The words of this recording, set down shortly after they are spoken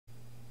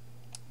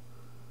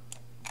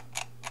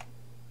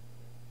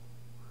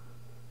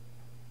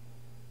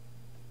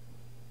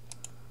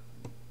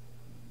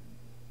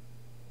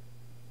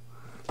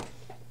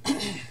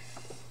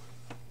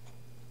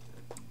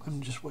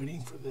just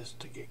waiting for this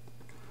to get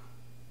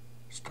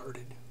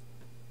started.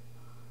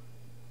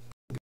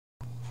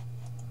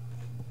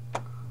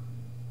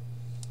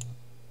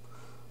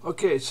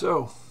 Okay,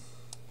 so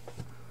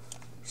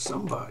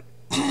somebody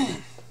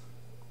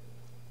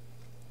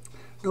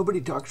nobody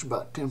talks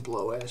about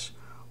TempleOS,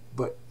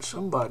 but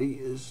somebody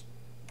is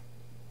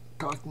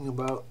talking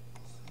about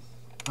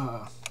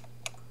if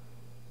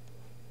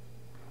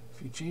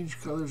you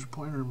change colors, the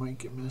pointer might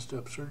get messed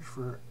up. Search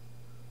for,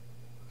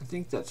 I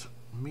think that's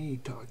me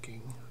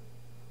talking.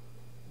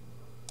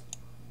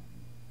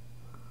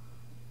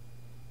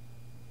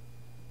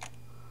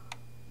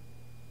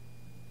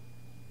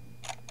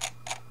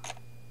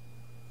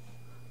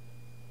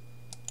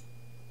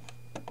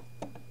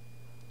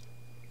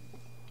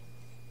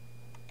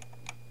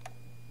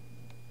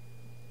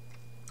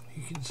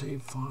 You can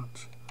save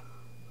fonts.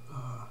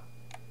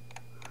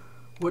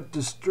 What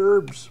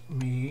disturbs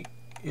me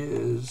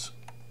is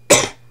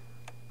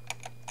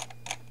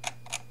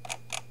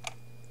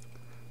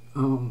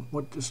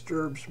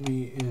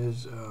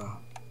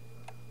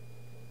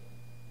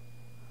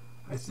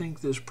I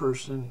think this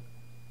person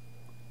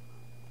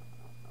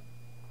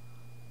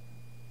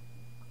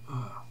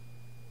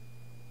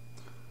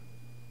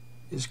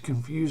is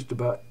confused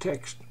about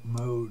text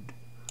mode.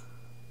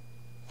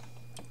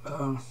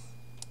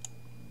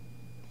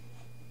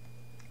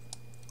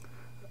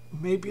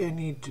 Maybe I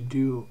need to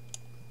do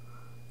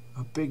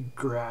a big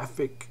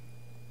graphic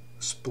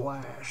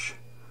splash,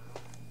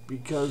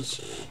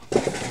 because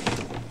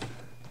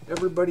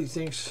everybody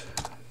thinks,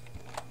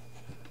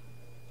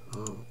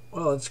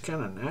 well, it's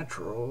kind of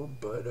natural,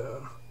 but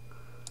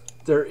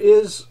there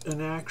is an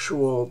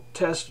actual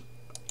text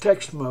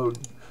mode.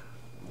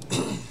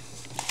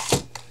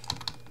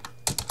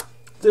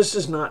 This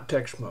is not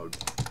text mode.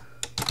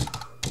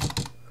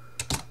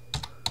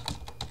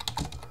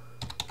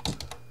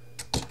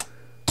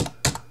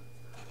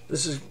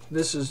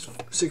 This is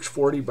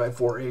 640 by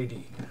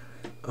 480.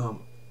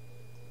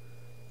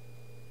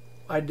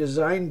 I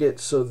designed it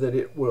so that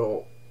it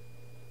will,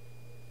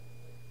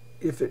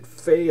 if it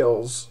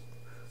fails,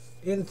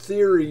 in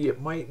theory it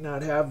might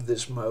not have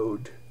this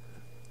mode.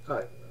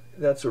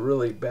 That's a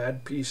really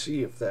bad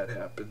PC if that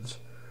happens.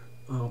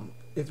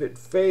 If it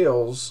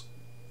fails,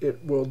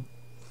 it will.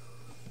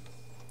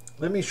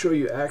 Let me show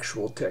you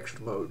actual text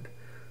mode.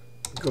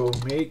 Go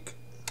make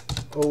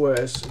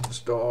OS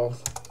install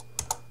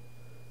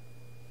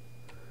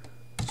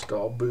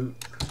boot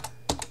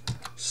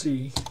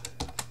C.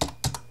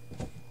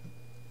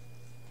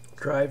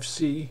 Drive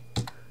C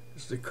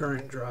is the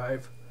current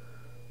drive.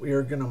 We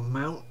are going to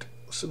mount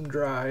some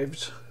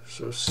drives.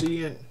 So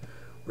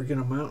we're going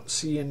to mount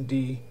C and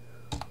D,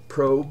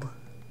 probe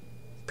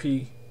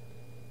P.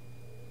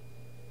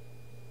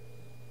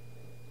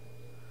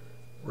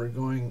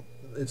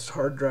 It's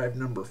hard drive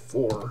number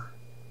 4.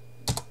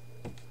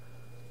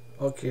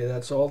 Okay,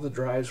 that's all the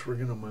drives we're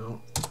going to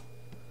mount.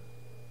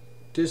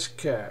 Disk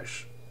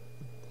cache,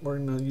 we're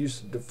going to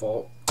use the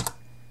default.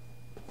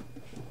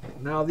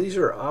 Now these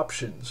are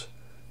options.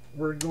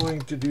 We're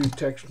going to do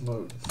text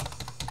mode.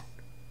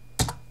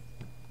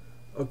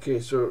 Okay,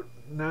 so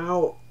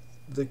now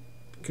the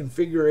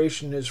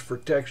configuration is for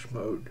text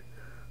mode.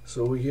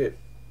 So we're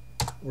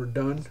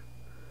done.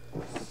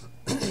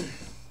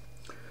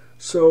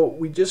 So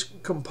we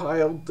just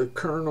compiled the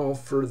kernel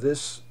for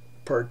this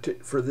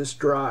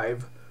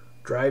drive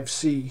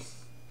C.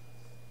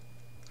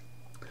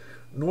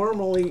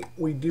 Normally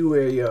we do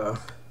a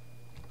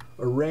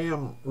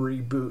RAM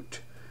reboot,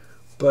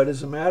 but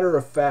as a matter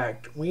of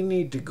fact, we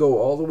need to go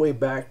all the way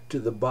back to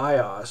the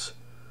BIOS,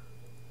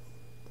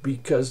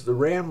 because the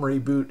RAM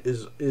reboot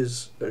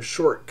is a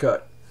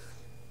shortcut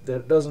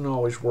that doesn't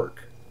always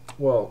work.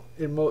 Well,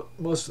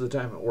 most of the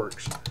time it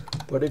works,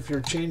 but if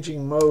you're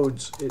changing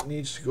modes, it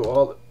needs to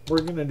go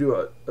we're going to do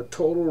a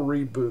total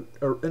reboot,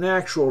 or an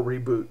actual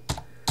reboot.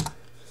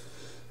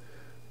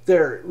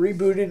 There, it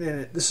rebooted,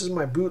 and this is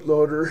my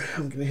bootloader.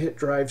 I'm going to hit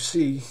drive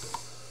C.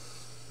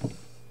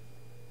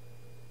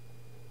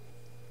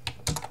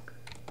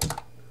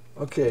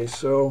 Okay,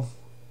 so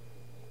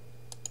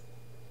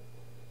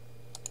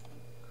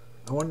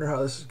I wonder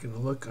how this is going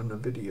to look on the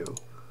video.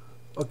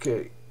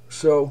 Okay,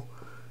 so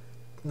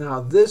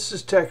now this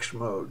is text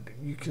mode.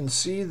 You can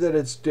see that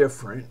it's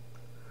different,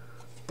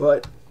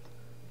 but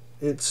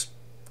it's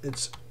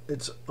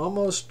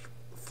almost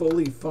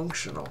fully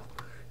functional.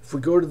 If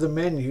we go to the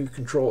menu,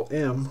 Control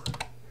M,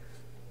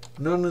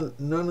 none of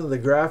the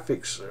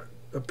graphics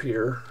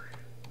appear,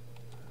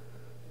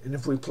 and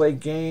if we play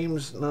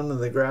games, none of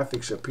the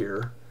graphics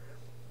appear.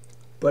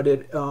 But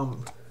it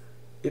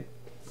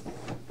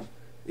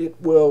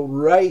will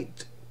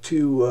write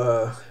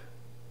to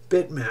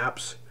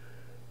bitmaps.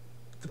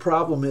 The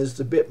problem is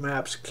the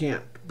bitmaps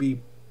can't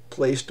be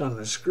placed on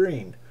the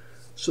screen,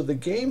 so the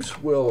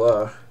games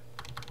will.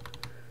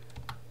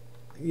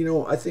 You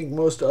know, I think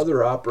most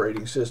other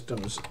operating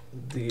systems,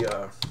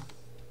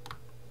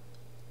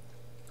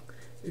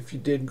 if you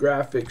did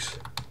graphics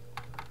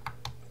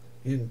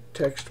in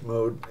text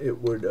mode,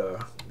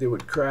 they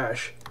would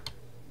crash.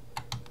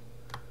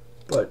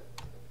 But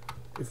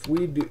if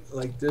we do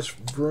like this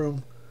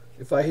room,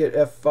 if I hit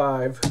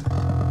F5,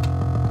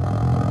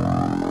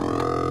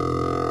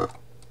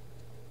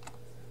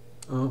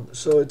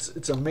 so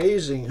it's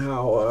amazing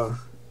how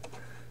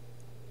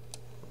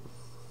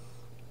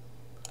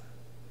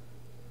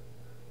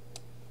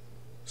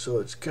so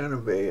it's kind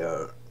of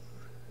a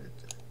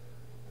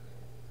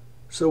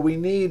so we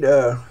need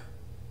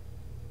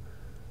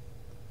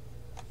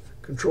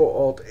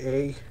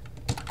Control-Alt-A.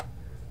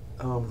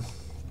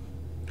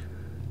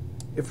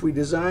 If we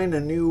design a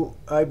new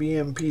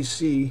IBM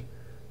PC,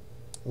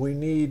 we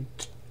need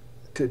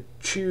to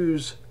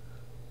choose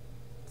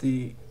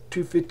the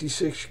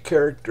 256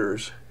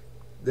 characters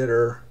that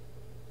are,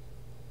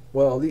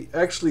 well,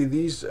 actually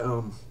these,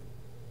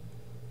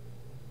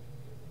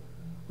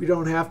 we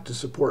don't have to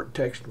support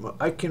text mode.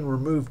 I can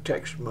remove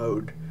text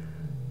mode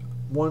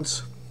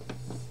once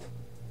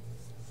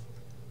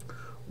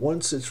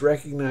it's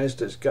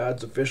recognized as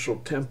God's official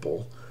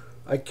temple.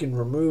 I can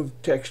remove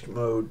text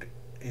mode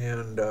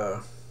and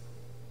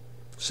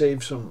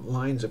save some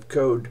lines of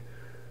code.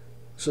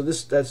 So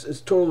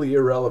it's totally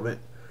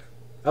irrelevant.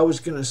 I was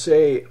going to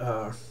say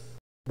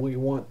we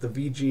want the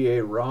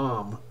VGA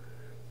ROM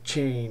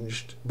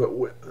changed, but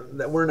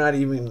we're not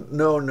even.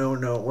 No,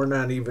 we're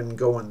not even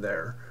going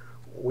there.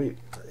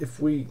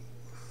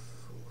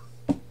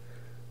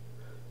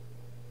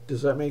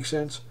 Does that make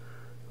sense?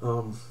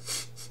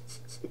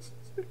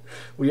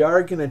 We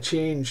are going to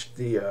change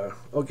the.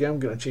 Okay, I'm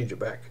going to change it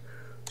back.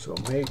 So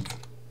make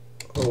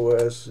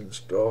OS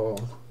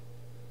install.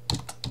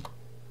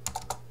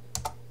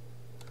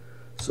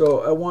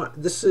 So I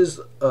want, this is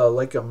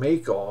like a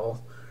make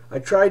all. I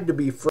tried to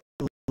be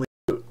friendly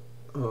to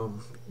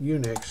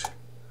Unix.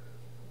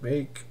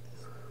 Make,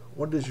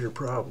 what is your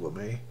problem,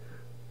 eh?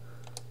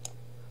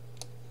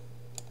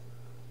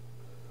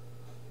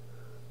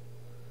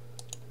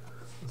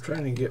 I'm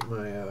trying to get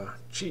my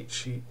cheat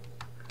sheet,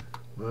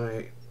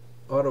 my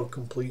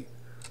autocomplete.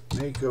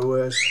 Make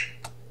OS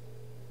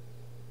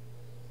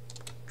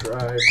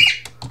drive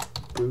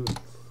boot.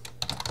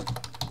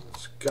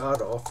 It's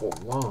god awful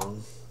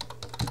long,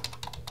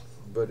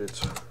 but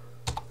it's,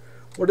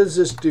 what does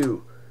this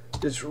do?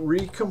 This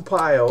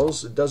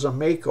recompiles, it does a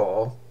make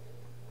all,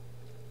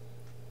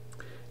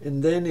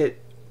 and then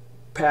it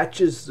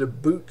patches the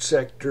boot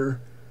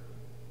sector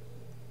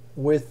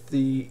with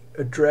the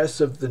address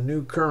of the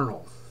new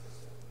kernel.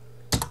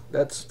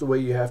 That's the way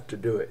you have to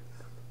do it.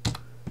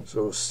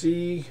 So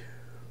C,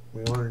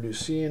 we want to do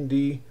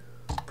CND,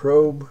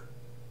 probe.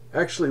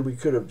 Actually, we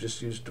could have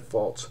just used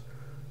defaults.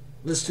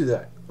 Let's do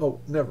that. Oh,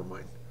 never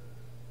mind.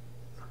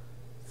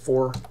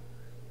 4.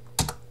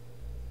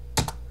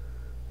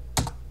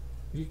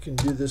 You can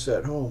do this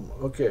at home.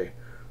 Okay,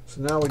 so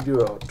now we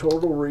do a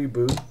total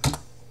reboot.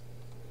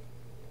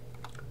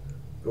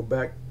 Go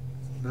back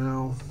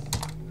now.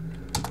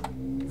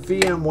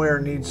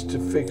 VMware needs to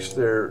fix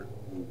their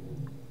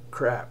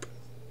crap.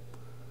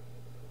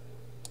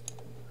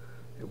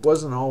 It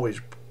wasn't always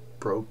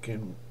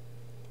broken.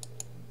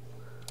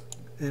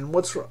 And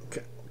what's wrong?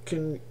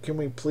 Can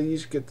we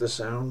please get the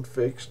sound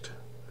fixed?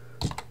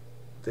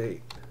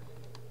 Okay,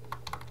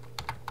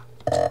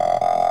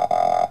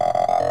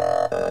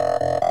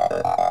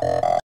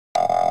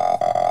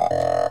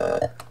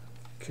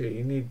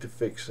 you need to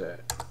fix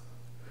that.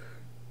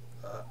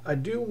 I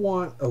do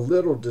want a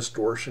little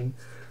distortion.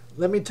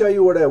 Let me tell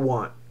you what I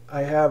want.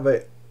 I have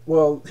a,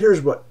 well,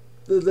 here's what,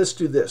 let's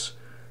do this.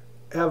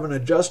 Have an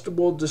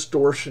adjustable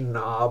distortion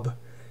knob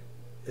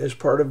as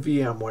part of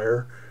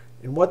VMware.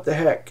 And what the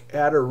heck,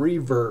 add a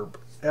reverb.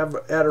 Add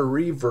a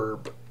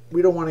reverb.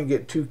 We don't want to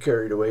get too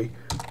carried away.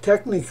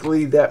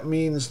 Technically, that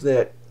means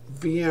that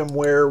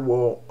VMware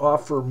will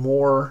offer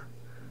more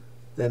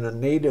than a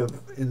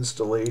native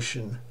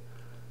installation.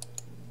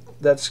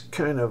 That's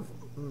kind of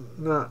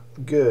not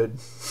good.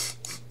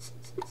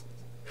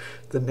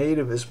 The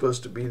native is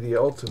supposed to be the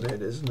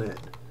ultimate, isn't it?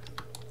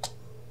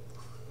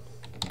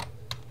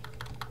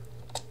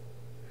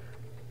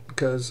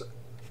 Because,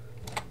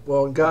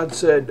 well, God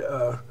said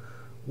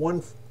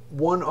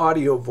one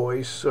audio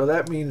voice, so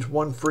that means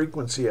one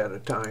frequency at a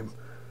time,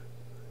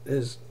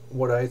 is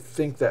what I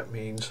think that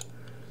means.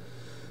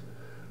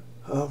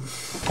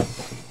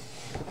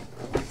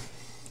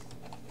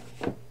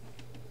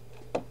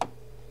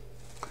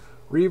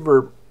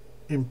 Reverb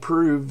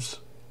improves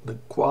the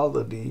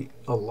quality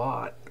a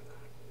lot.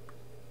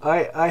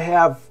 I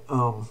have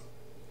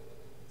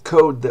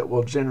code that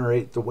will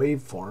generate the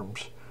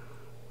waveforms.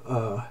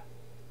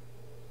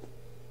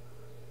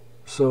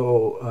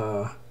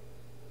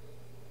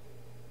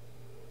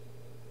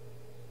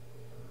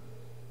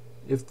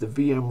 If the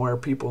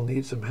VMware people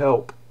need some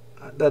help,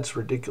 that's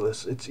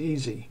ridiculous. It's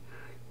easy.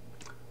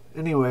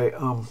 Anyway,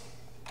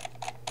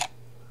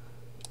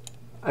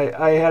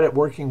 I had it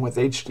working with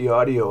HD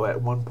audio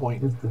at one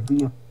point.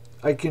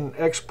 I can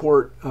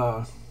export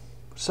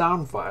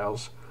sound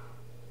files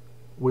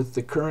with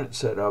the current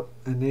setup,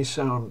 and they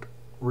sound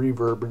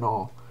reverb and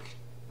all.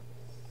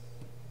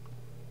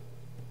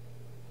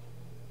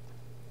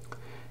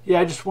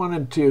 Yeah, I just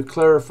wanted to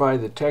clarify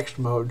the text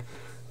mode.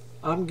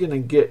 I'm going to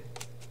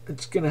get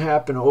it's going to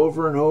happen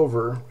over and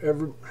over.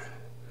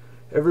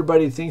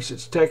 Everybody thinks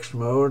it's text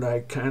mode.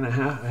 I kind of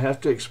have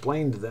to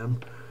explain to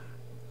them.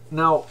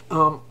 Now,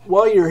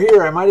 while you're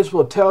here, I might as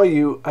well tell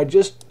you I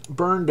just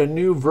burned a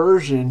new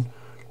version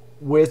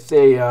with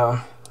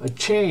a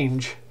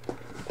change.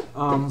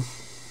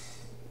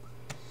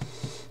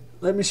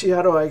 Let me see,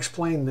 how do I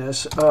explain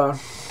this?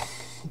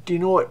 Do you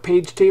know what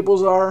page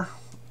tables are?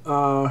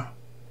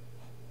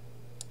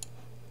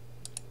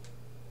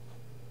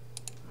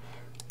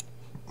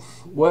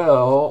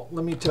 Well,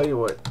 let me tell you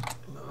what.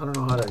 I don't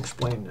know how to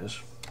explain this.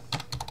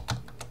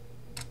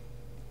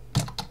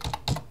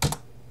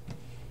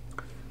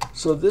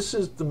 So this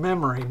is the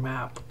memory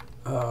map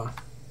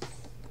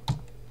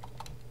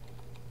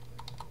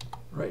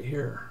right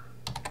here.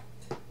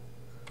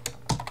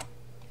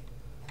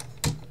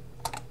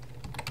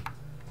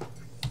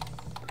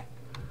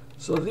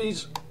 So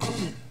these,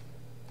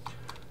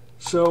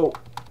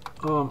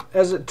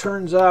 as it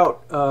turns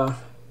out,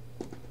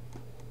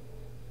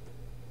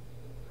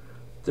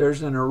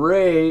 there's an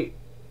array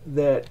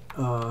that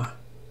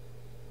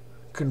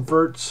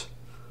converts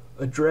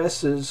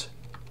addresses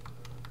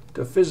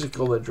to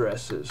physical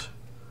addresses,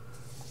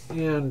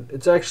 and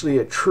it's actually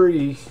a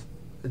tree.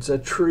 It's a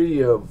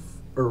tree of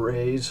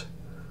arrays.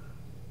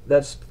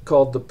 That's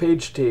called the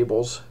page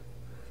tables.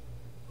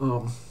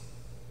 The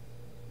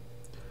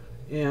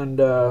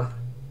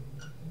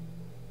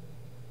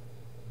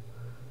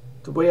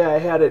way I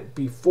had it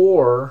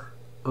before,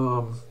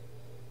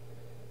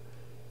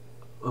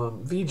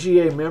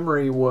 VGA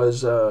memory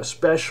was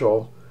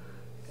special,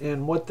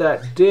 and what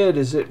that did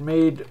is it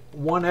made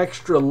one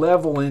extra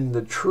level in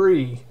the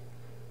tree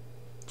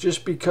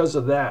just because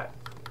of that.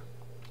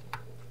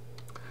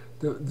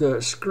 The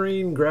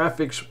screen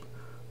graphics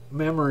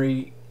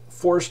memory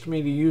forced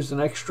me to use an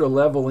extra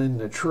level in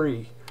the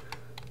tree,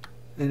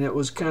 and it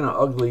was kind of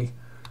ugly.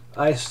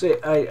 I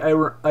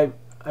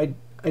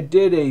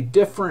did a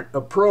different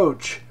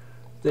approach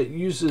that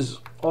uses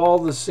all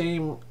the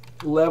same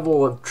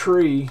level of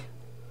tree,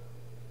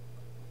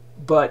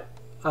 but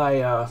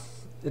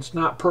it's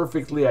not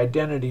perfectly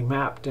identity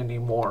mapped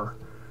anymore.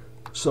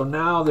 So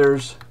now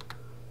there's,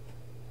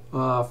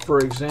 for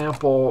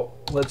example,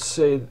 let's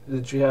say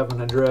that you have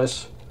an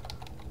address,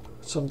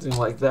 something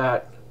like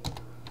that.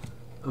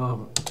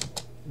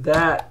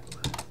 That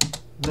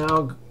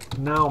now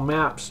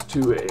maps to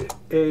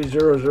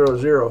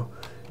A000.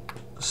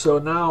 So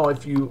now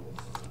if you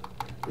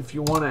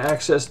want to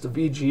access the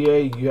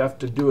VGA, you have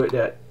to do it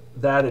at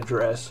that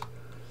address.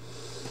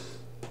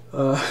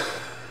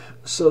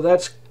 So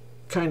that's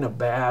kind of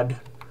bad,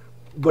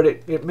 but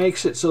it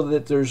makes it so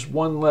that there's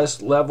one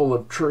less level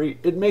of tree.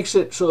 It makes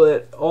it so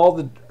that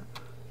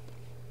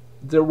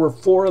there were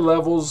 4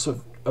 levels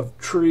of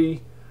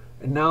tree,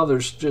 and now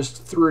there's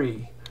just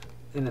 3,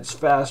 and it's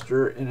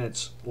faster and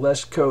it's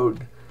less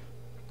code.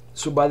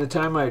 So by the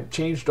time I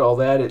changed all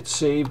that, it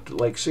saved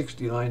like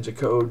 60 lines of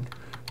code.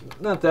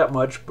 Not that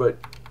much, but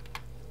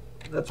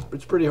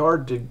it's pretty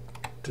hard to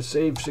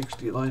save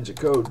 60 lines of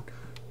code.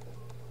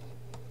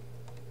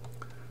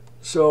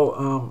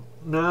 So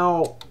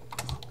now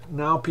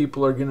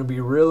people are going to be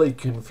really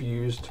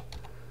confused.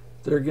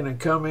 They're going to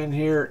come in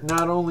here.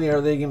 Not only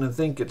are they going to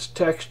think it's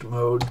text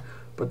mode,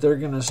 but they're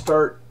going to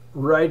start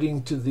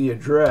writing to the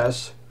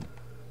address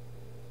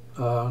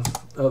of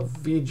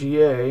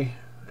VGA,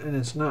 and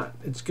it's not.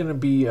 It's going to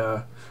be.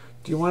 Do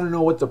you want to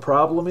know what the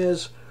problem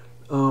is?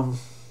 The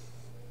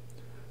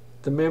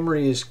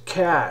memory is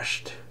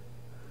cached,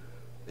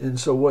 and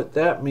so what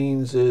that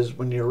means is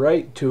when you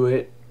write to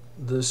it,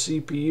 the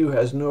CPU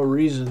has no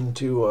reason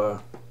to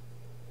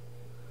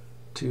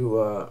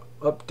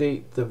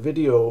update the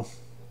video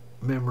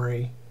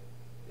memory.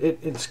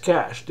 It's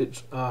cached.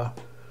 It's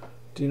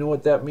do you know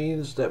what that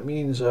means? That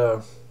means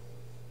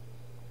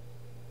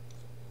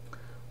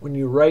when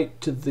you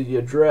write to the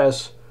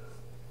address,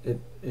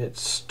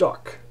 it's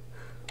stuck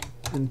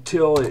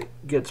until it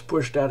gets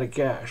pushed out of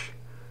cache,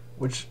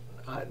 which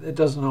it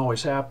doesn't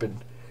always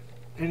happen.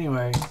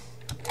 Anyway,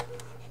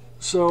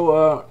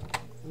 so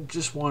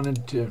just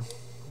wanted to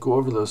go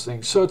over those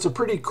things. So it's a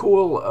pretty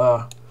cool.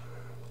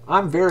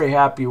 I'm very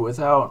happy with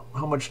how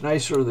much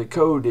nicer the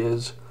code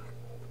is.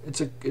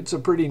 It's a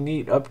pretty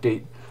neat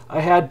update. I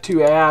had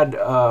to add.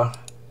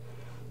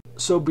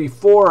 So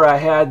before I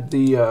had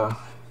the.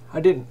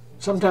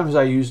 Sometimes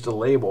I used a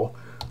label,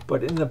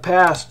 but in the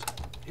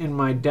past, in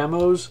my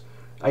demos,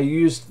 I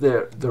used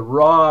the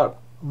raw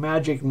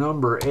magic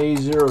number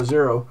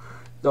A00.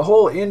 The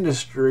whole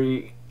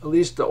industry, at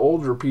least the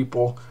older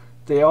people,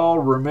 they all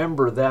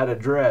remember that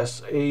address,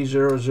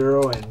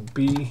 A00 and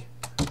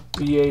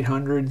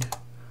B800.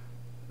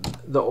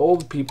 The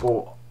old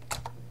people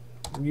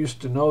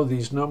used to know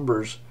these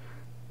numbers,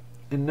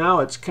 and now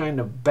it's kind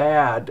of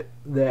bad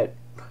that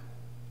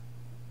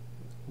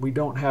we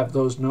don't have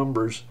those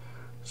numbers,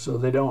 so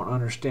they don't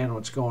understand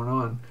what's going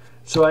on.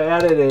 So I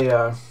added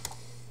a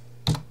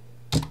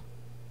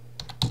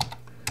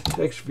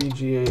text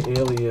VGA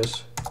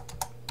alias.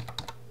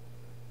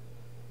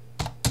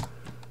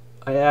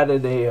 I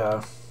added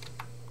a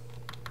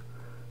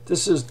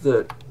this is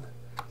the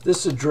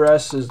This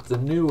address is the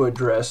new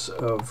address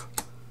of,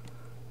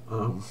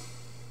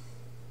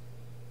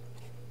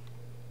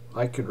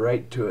 I could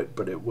write to it,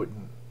 but it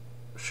wouldn't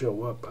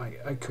show up.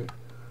 I could.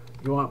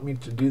 You want me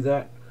to do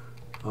that?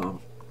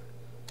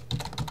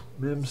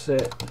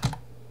 Memset,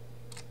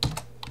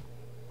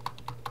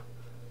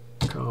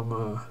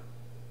 comma,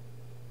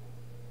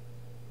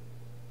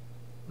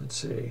 let's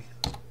say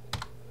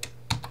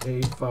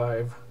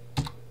A5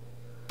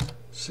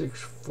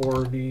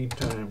 640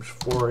 times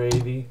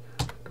 480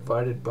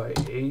 divided by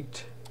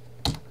 8.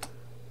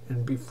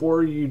 And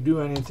before you do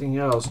anything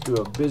else, do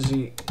a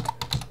busy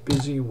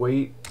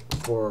wait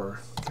for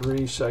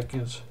 3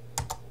 seconds.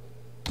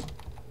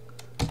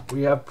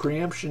 We have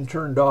preemption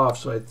turned off,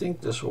 so I think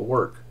this will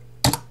work.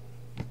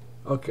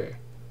 Okay.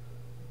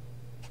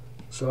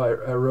 So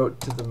I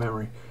wrote to the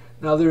memory.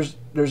 Now there's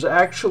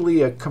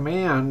actually a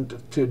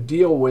command to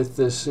deal with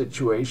this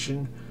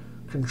situation.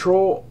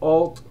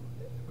 Control-Alt-V.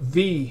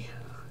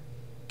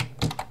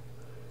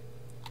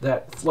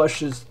 That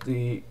flushes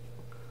the.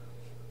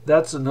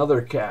 That's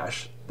another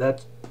cache.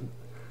 That's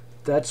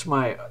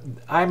my.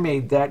 I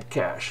made that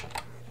cache.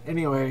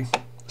 Anyway,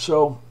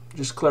 so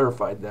just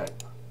clarified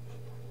that.